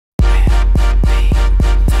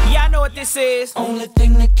what this is. Only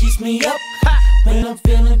thing that keeps me up when I'm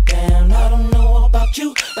feeling down. I don't know about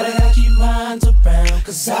you, but I gotta keep minds around.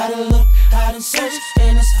 Cause I done look, I done search,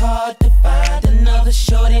 and it's hard to find another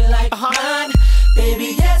shorty like mine.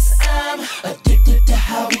 Baby, yes, I'm addicted to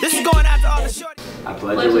how we This is going out to all the shorties. I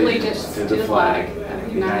pledge allegiance to the flag of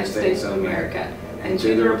the United States of America and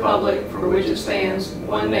to the republic for which it stands,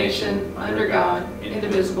 one nation, under God,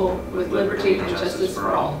 indivisible, with liberty and justice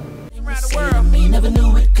for all. Around the world. Me never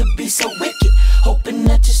knew it could be so wicked. Hoping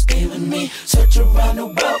that you stay with me. Search around the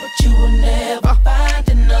world, but you will never find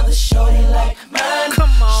another shorty like mine. Come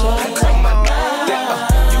on, shorty like mine.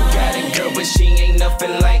 You got it, girl, but she ain't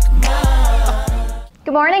nothing like mine.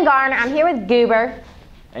 Good morning, Garner. I'm here with Goober.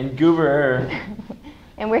 And Goober.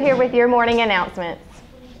 And we're here with your morning announcements.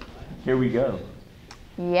 Here we go.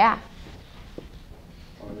 Yeah.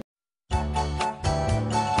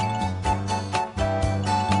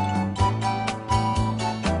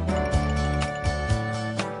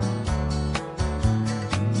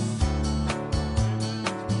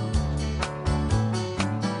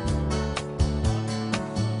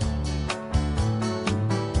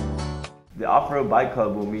 The Off-Road Bike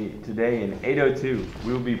Club will meet today in 802.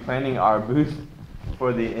 We will be planning our booth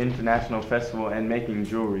for the International Festival and making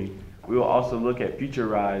jewelry. We will also look at future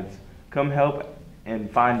rides. Come help and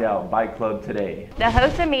find out Bike Club today. The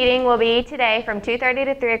HOSA meeting will be today from 2:30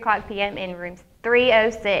 to 3 o'clock p.m. in room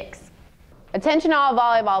 306. Attention all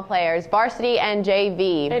volleyball players, varsity and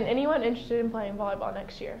JV. And anyone interested in playing volleyball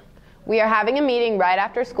next year. We are having a meeting right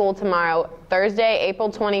after school tomorrow, Thursday,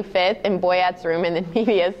 April 25th in Boyette's room in the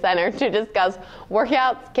Media Center to discuss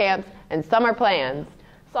workouts, camps, and summer plans.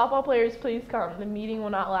 Softball players, please come. The meeting will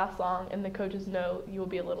not last long, and the coaches know you will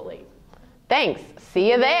be a little late. Thanks. See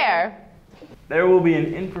you there. There will be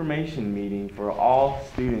an information meeting for all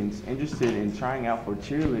students interested in trying out for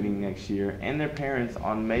cheerleading next year and their parents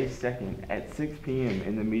on May 2nd at 6 p.m.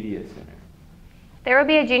 in the Media Center. There will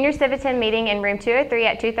be a junior civitan meeting in room 203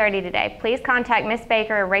 at 2:30 today. Please contact Miss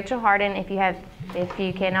Baker or Rachel Harden if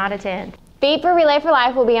you cannot attend. Feed for Relay for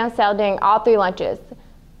Life will be on sale during all 3 lunches.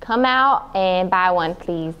 Come out and buy one,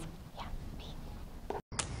 please.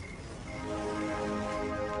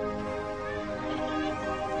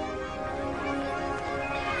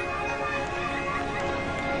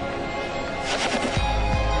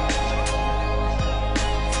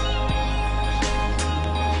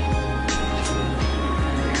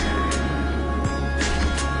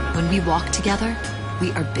 When we walk together,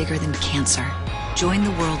 we are bigger than cancer. Join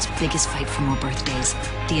the world's biggest fight for more birthdays,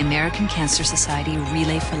 the American Cancer Society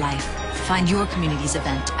Relay for Life. Find your community's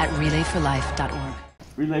event at relayforlife.org.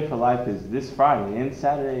 Relay for Life is this Friday and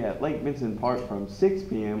Saturday at Lake Benson Park from 6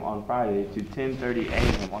 p.m. on Friday to 10:30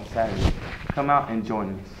 a.m. on Saturday. Come out and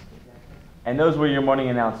join us. And those were your morning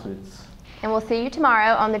announcements. And we'll see you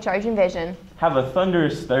tomorrow on the Trojan Vision. Have a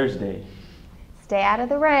thunderous Thursday. Stay out of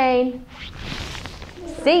the rain.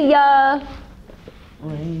 See ya!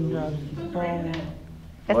 Raindrops fall.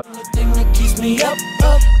 The thing that keeps me up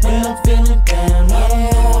when I'm feeling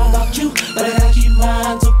down.